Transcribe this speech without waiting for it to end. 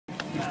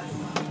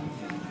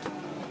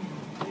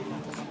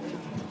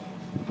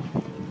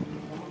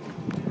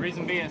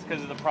Reason being is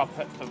because of the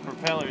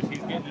propellers. He's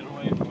getting it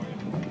away for you.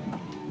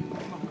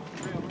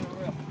 Reel.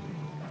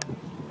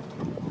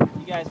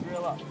 You guys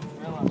reel up.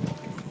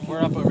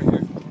 We're up over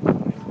here.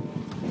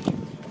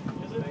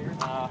 Is it?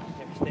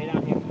 Stay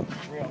down here.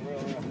 Reel.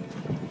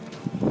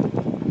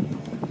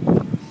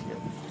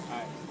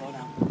 Alright, slow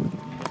down.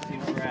 Let's see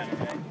where we're at,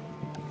 okay?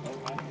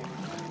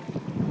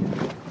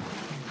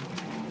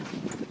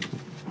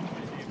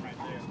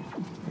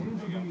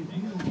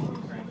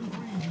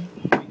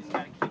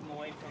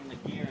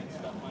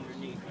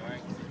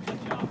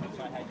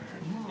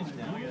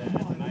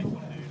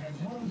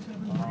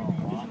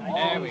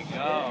 There we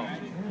go.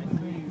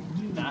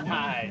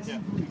 Nice.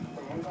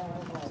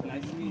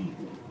 Nice speed.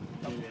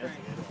 Go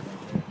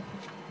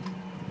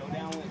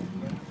down with it.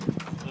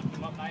 Lift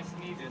them up nice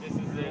and easy. This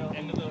is the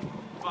end of the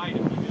fight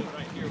if you do it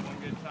right here one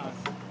good time.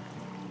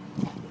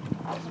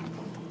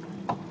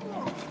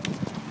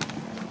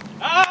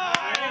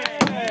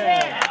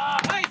 Yeah!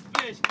 Nice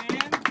fish,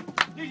 man.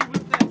 Dude, you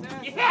whipped that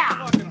ass.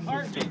 Yeah! Fucking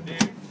heartbeat,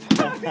 dude.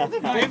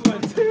 Nice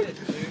one, too.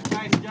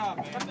 Nice job,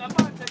 man. I'm about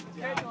to take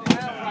the cake on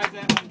that.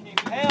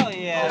 Kingfish. Hell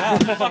yeah,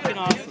 that was fucking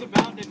awesome. He was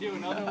about to do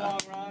another long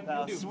run. That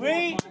was do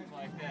sweet.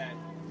 like that.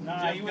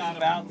 Nah, he was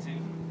about to.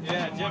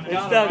 Yeah, Jeff Good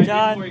got stuff, him right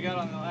John. before he got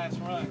on the last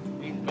run.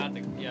 He's about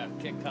to,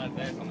 kick cut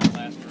back on that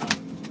last run.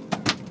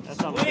 That's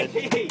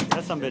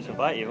some bitch will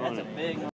bite you, won't it? That's a big one.